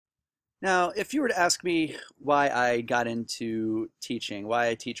Now, if you were to ask me why I got into teaching, why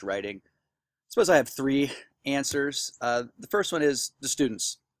I teach writing, I suppose I have three answers. The first one is the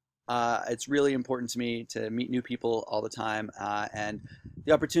students. It's really important to me to meet new people all the time, and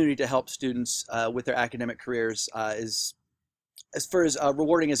the opportunity to help students with their academic careers is as far as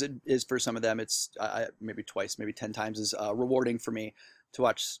rewarding as it is for some of them. It's maybe twice, maybe 10 times as rewarding for me to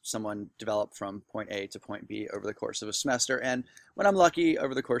watch someone develop from point A to point B over the course of a semester, and when I'm lucky,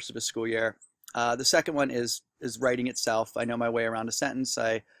 over the course of a school year. The second one is writing itself. I know my way around a sentence.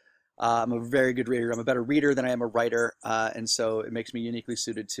 I'm a very good reader. I'm a better reader than I am a writer, and so it makes me uniquely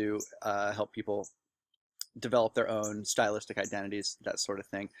suited to help people develop their own stylistic identities, that sort of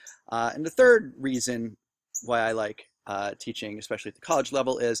thing. And the third reason why I like teaching, especially at the college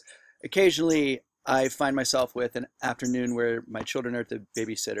level, is occasionally I find myself with an afternoon where my children are at the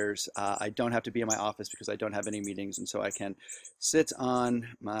babysitters. I don't have to be in my office because I don't have any meetings, and so I can sit on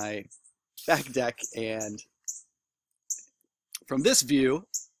my back deck and, from this view,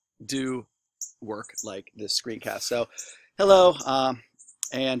 do work like this screencast. So, hello, I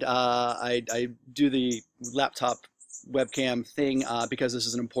do the laptop webcam thing because this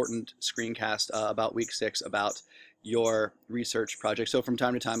is an important screencast about week 6 about your research project. So from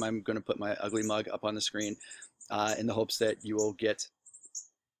time to time, I'm going to put my ugly mug up on the screen in the hopes that you will get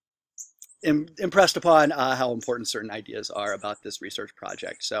impressed upon how important certain ideas are about this research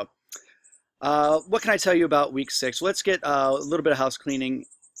project. So what can I tell you about week 6? Let's get a little bit of house cleaning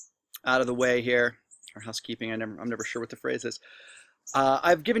out of the way here, or housekeeping. I'm never sure what the phrase is.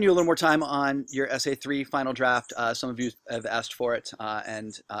 I've given you a little more time on your Essay 3 final draft. Some of you have asked for it,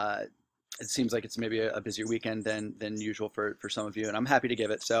 and it seems like it's maybe a busier weekend than usual for some of you, and I'm happy to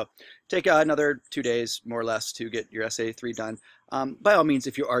give it. So take another 2 days, more or less, to get your Essay 3 done. By all means,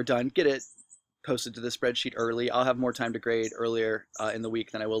 if you are done, get it posted to the spreadsheet early. I'll have more time to grade earlier in the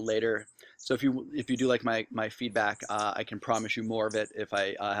week than I will later. So if you do like my feedback, I can promise you more of it if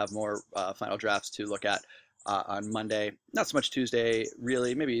I have more final drafts to look at on Monday. Not so much Tuesday,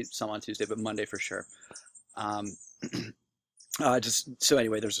 really. Maybe some on Tuesday, but Monday for sure. Just so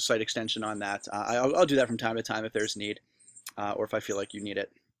anyway, there's a slight extension on that. I'll do that from time to time if there's need, or if I feel like you need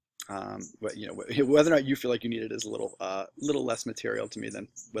it. But you know, whether or not you feel like you need it is a little less material to me than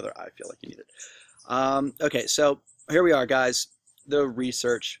whether I feel like you need it. Okay, so here we are, guys. The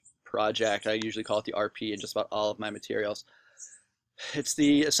research project. I usually call it the RP in just about all of my materials. It's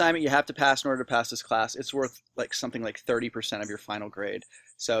the assignment you have to pass in order to pass this class. It's worth like something like 30% of your final grade.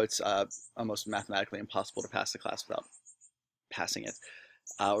 So it's almost mathematically impossible to pass the class without passing it,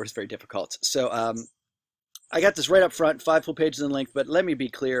 or it's very difficult. So I got this right up front, 5 full pages in length, but let me be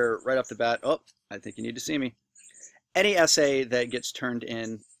clear right off the bat. Oh, I think you need to see me. Any essay that gets turned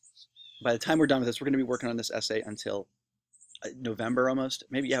in, by the time we're done with this, we're going to be working on this essay until November almost,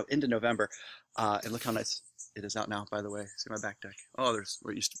 maybe, yeah, into November. And look how nice it is out now, by the way. See my back deck. Oh, there's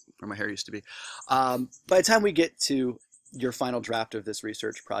where my hair used to be. By the time we get to your final draft of this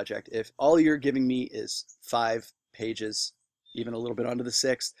research project, if all you're giving me is 5 pages, even a little bit onto the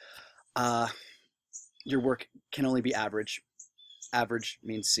 6th, your work can only be average. Average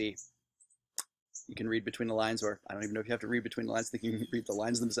means C. You can read between the lines, or I don't even know if you have to read between the lines. I think you can read the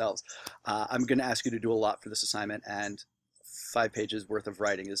lines themselves. I'm going to ask you to do a lot for this assignment, and 5 pages worth of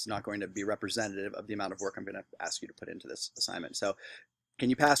writing is not going to be representative of the amount of work I'm going to ask you to put into this assignment. So can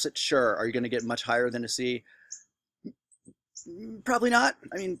you pass it? Sure. Are you going to get much higher than a C? Probably not.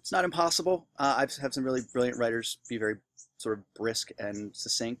 I mean, it's not impossible. I've had some really brilliant writers be very sort of brisk and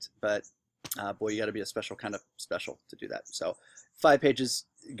succinct, but boy, you got to be a special kind of special to do that. So 5 pages,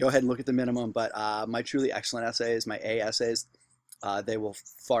 go ahead and look at the minimum, but my truly excellent essays, my A essays, they will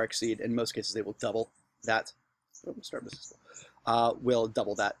far exceed, in most cases, they will double that. Oh, start business school. Will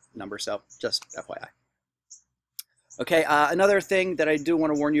double that number, so just FYI. Okay, another thing that I do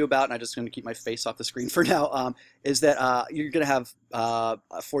want to warn you about, and I'm just going to keep my face off the screen for now, is that you're going to have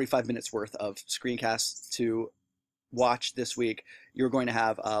 45 minutes worth of screencasts to watch this week. You're going to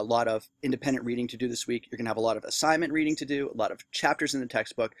have a lot of independent reading to do this week. You're going to have a lot of assignment reading to do, a lot of chapters in the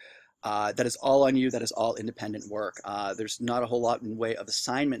textbook. That is all on you. That is all independent work. There's not a whole lot in way of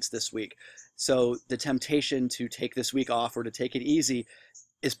assignments this week. So the temptation to take this week off or to take it easy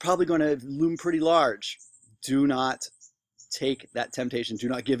is probably going to loom pretty large. Do not take that temptation. Do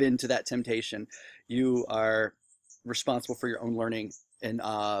not give in to that temptation. You are responsible for your own learning in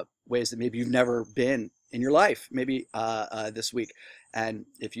ways that maybe you've never been in your life, maybe this week. And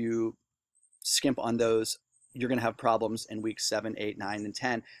if you skimp on those, you're going to have problems in weeks 7, 8, 9, and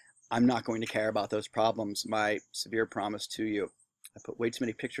 10. I'm not going to care about those problems. My severe promise to you. I put way too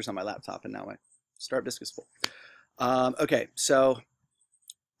many pictures on my laptop, and now my start disk is full. Okay, so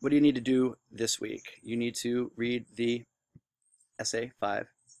what do you need to do this week? You need to read the essay 5,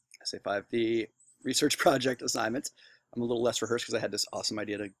 the research project assignment. I'm a little less rehearsed because I had this awesome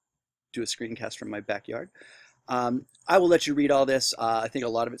idea to do a screencast from my backyard. I will let you read all this. I think a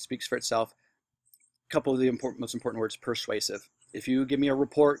lot of it speaks for itself. A couple of the most important words: persuasive. If you give me a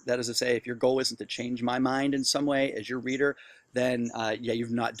report, that is to say, if your goal isn't to change my mind in some way as your reader, then yeah,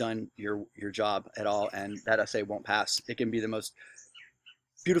 you've not done your job at all, and that essay won't pass. It can be the most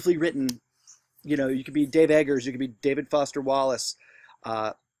beautifully written. You know, you could be Dave Eggers, you could be David Foster Wallace,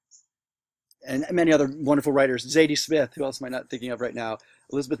 and many other wonderful writers. Zadie Smith, who else am I not thinking of right now?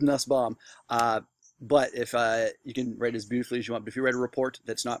 Elizabeth Nussbaum. But if you can write as beautifully as you want, but if you write a report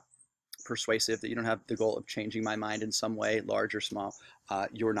that's not persuasive, that you don't have the goal of changing my mind in some way, large or small,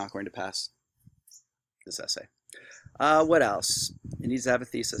 you're not going to pass this essay. What else? It needs to have a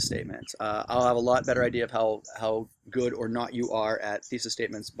thesis statement. I'll have a lot better idea of how good or not you are at thesis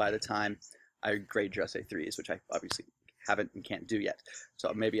statements by the time I grade your essay 3s, which I obviously haven't and can't do yet.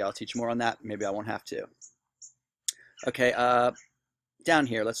 So maybe I'll teach more on that. Maybe I won't have to. Okay, down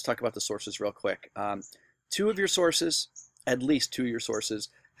here, let's talk about the sources real quick. Two of your sources, at least 2 of your sources,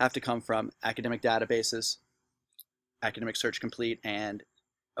 have to come from academic databases, Academic Search Complete, and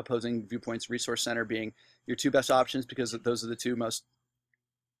Opposing Viewpoints Resource Center being your 2 best options, because those are the 2 most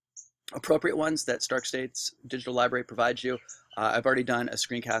appropriate ones that Stark State's digital library provides you. I've already done a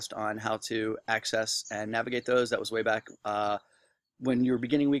screencast on how to access and navigate those. That was way back when you were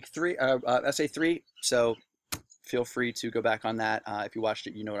beginning week 3, essay 3. So feel free to go back on that. If you watched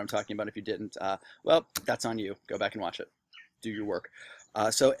it, you know what I'm talking about. If you didn't, well, that's on you. Go back and watch it. Do your work.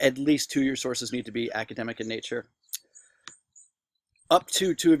 So at least 2 of your sources need to be academic in nature. Up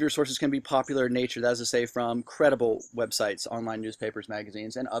to 2 of your sources can be popular in nature. That is to say, from credible websites, online newspapers,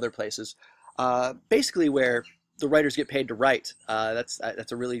 magazines, and other places. Basically where the writers get paid to write. That's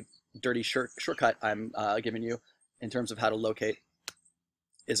a really dirty shortcut I'm giving you in terms of how to locate.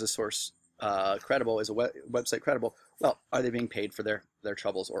 Is a source credible? Is a website credible? Well, are they being paid for their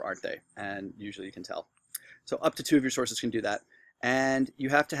troubles, or aren't they? And usually you can tell. So up to 2 of your sources can do that. And you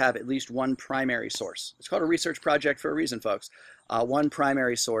have to have at least 1 primary source. It's called a research project for a reason, folks. 1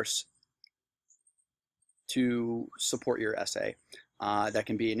 primary source to support your essay. That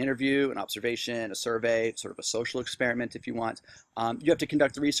can be an interview, an observation, a survey, sort of a social experiment if you want. You have to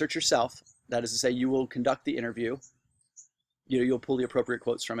conduct the research yourself. That is to say, you will conduct the interview. You'll pull the appropriate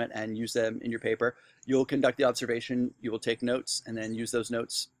quotes from it and use them in your paper. You'll conduct the observation. You will take notes and then use those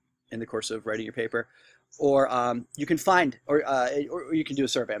notes in the course of writing your paper. Or you can find, or you can do a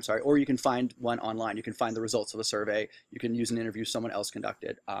survey, I'm sorry, or you can find one online. You can find the results of a survey. You can use an interview someone else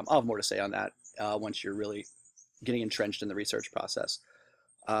conducted. I'll have more to say on that once you're really getting entrenched in the research process.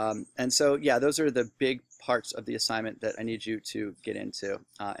 And so, yeah, those are the big parts of the assignment that I need you to get into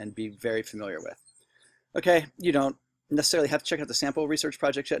and be very familiar with. Okay, you don't necessarily have to check out the sample research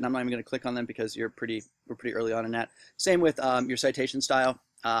projects yet, and I'm not even going to click on them because we're pretty early on in that. Same with your citation style.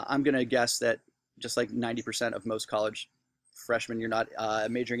 I'm going to guess that just like 90% of most college freshmen, you're not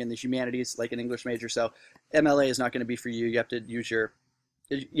majoring in the humanities like an English major, so MLA is not going to be for you. You have to use your,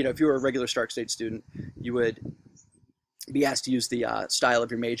 if you were a regular Stark State student, you would be asked to use the style of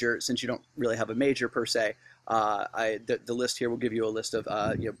your major. Since you don't really have a major per se, the list here will give you a list of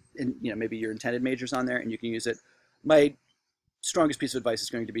maybe your intended majors on there, and you can use it. My strongest piece of advice is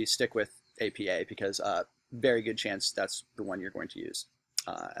going to be stick with APA, because very good chance that's the one you're going to use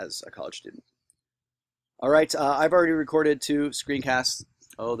as a college student. All right, I've already recorded 2 screencasts.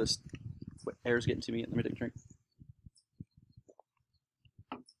 Oh, this air's getting to me. Let me take a drink.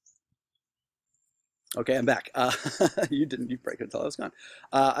 Okay, I'm back. You probably couldn't tell I was gone.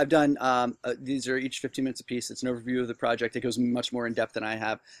 I've done, these are each 15 minutes apiece. It's an overview of the project. It goes much more in depth than I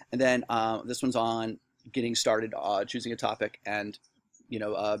have. And then this one's on getting started, choosing a topic, and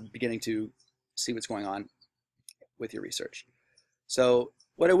beginning to see what's going on with your research. So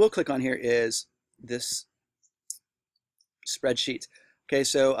what I will click on here is this spreadsheet. Okay,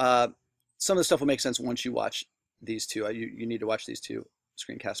 so some of the stuff will make sense once you watch these 2. You need to watch these 2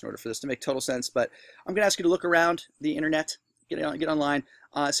 screencasts in order for this to make total sense. But I'm going to ask you to look around the internet, get online,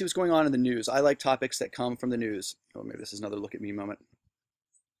 see what's going on in the news. I like topics that come from the news. Oh, maybe this is another look at me moment.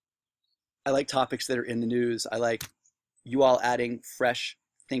 I like topics that are in the news. I like you all adding fresh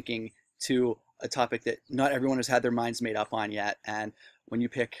thinking to a topic that not everyone has had their minds made up on yet. And when you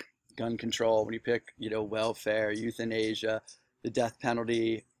pick gun control, when you pick, welfare, euthanasia, the death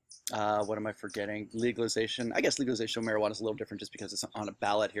penalty, what am I forgetting? Legalization. I guess legalization of marijuana is a little different just because it's on a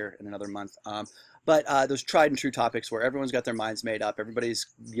ballot here in another month. But those tried and true topics where everyone's got their minds made up, everybody's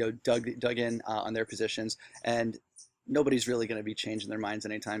dug in on their positions, and nobody's really going to be changing their minds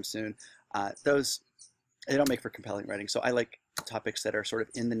anytime soon. Those they don't make for compelling writing. So I like topics that are sort of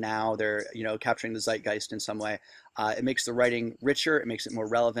in the now. They're, capturing the zeitgeist in some way. It makes the writing richer. It makes it more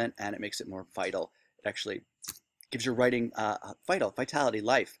relevant, and it makes it more vital. It actually gives your writing vitality,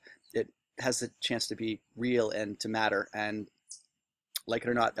 life. It has the chance to be real and to matter. And like it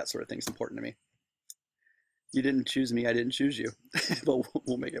or not, that sort of thing is important to me. You didn't choose me, I didn't choose you, but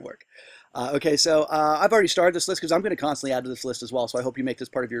we'll make it work. Okay, so I've already started this list because I'm going to constantly add to this list as well. So I hope you make this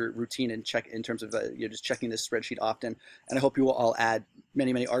part of your routine and check in terms of you're just checking this spreadsheet often. And I hope you will all add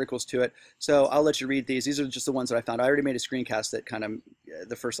many, many articles to it. So I'll let you read these. These are just the ones that I found. I already made a screencast that kind of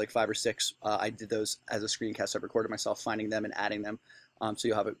the first like 5 or 6. I did those as a screencast. I've recorded myself finding them and adding them. So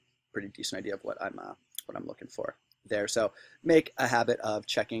you'll have a pretty decent idea of what I'm looking for there. So make a habit of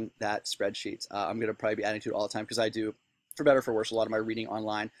checking that spreadsheet. I'm going to probably be adding to it all the time because I do, for better or for worse, a lot of my reading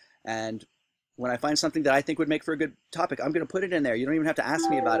online. And when I find something that I think would make for a good topic, I'm going to put it in there. You don't even have to ask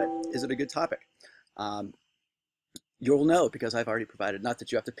me about it. Is it a good topic? You'll know because I've already provided. Not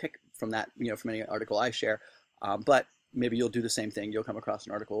that you have to pick from that, from any article I share, but maybe you'll do the same thing. You'll come across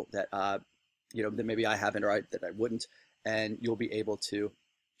an article that, that maybe I haven't or that I wouldn't, and you'll be able to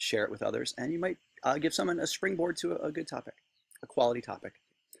share it with others. And you might give someone a springboard to a good topic, a quality topic.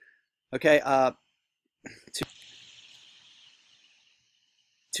 Okay,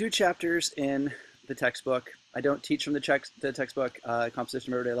 two chapters in the textbook. I don't teach from the textbook,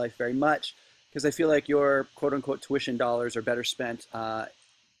 Composition of Everyday Life, very much because I feel like your quote-unquote tuition dollars are better spent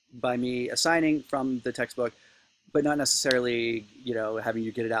by me assigning from the textbook, but not necessarily, having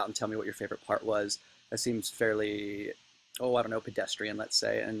you get it out and tell me what your favorite part was. That seems fairly, I don't know, pedestrian, let's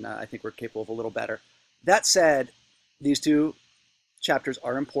say, and I think we're capable of a little better. That said, these 2 chapters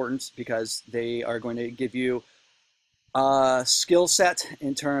are important because they are going to give you a skill set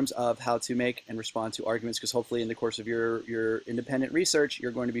in terms of how to make and respond to arguments, because hopefully in the course of your independent research,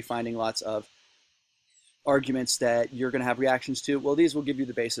 you're going to be finding lots of arguments that you're going to have reactions to. Well, these will give you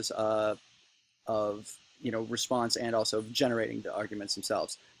the basis of response and also generating the arguments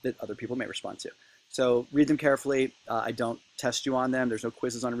themselves that other people may respond to. So read them carefully. I don't test you on them. There's no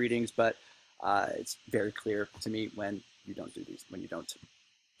quizzes on readings, but it's very clear to me when you don't do these, when you don't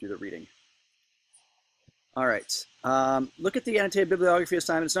do the reading. All right. Look at the annotated bibliography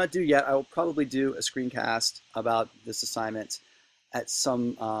assignment. It's not due yet. I will probably do a screencast about this assignment at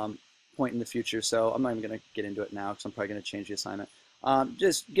some point in the future. So I'm not even going to get into it now because I'm probably going to change the assignment.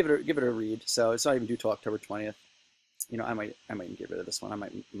 Just give it a read. So it's not even due till October 20th. I might even get rid of this one. I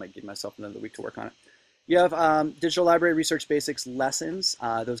might give myself another week to work on it. You have Digital Library Research Basics lessons.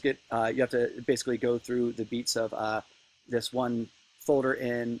 Those get you have to basically go through the beats of this one folder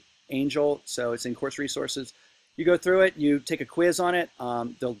in Angel. So it's in course resources. You go through it. You take a quiz on it.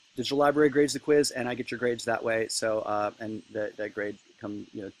 The Digital Library grades the quiz, and I get your grades that way. So and that grade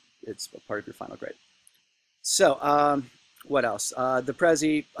it's a part of your final grade. So what else? The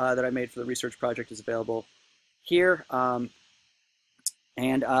Prezi that I made for the research project is available here.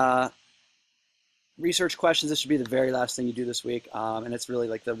 Research questions, this should be the very last thing you do this week, and it's really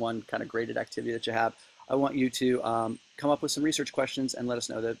like the one kind of graded activity that you have. I want you to come up with some research questions and let us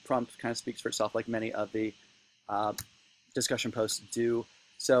know. The prompt kind of speaks for itself, like many of the discussion posts do.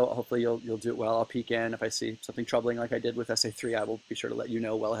 So hopefully you'll do it well. I'll peek in. If I see something troubling like I did with Essay 3, I will be sure to let you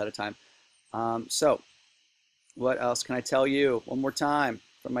know well ahead of time. So what else can I tell you? One more time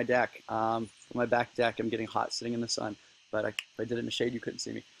from my deck. From my back deck, I'm getting hot sitting in the sun, but if I did it in the shade, you couldn't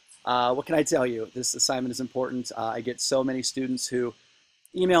see me. What can I tell you? This assignment is important. I get so many students who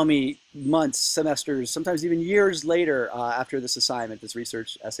email me months, semesters, sometimes even years later after this assignment, this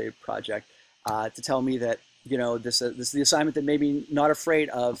research essay project, to tell me that this is the assignment that made me not afraid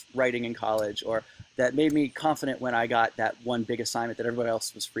of writing in college, or that made me confident when I got that one big assignment that everybody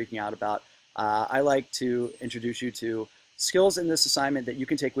else was freaking out about. I like to introduce you to skills in this assignment that you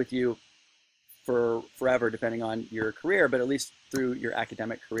can take with you for forever, depending on your career, but at least through your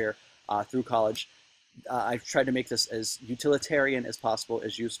academic career, through college. I've tried to make this as utilitarian as possible,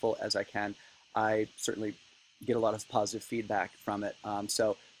 as useful as I can. I certainly get a lot of positive feedback from it.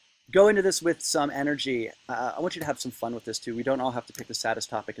 So go into this with some energy. I want you to have some fun with this too. We don't all have to pick the saddest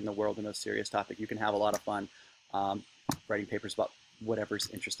topic in the world, the most serious topic. You can have a lot of fun writing papers about whatever's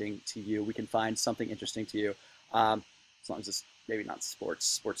interesting to you. We can find something interesting to you, as long as it's maybe not sports.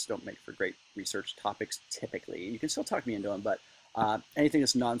 Sports don't make for great research topics typically. You can still talk me into them, but anything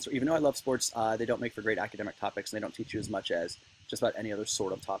that's even though I love sports, they don't make for great academic topics, and they don't teach you as much as just about any other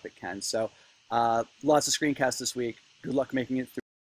sort of topic can. So lots of screencasts this week. Good luck making it through.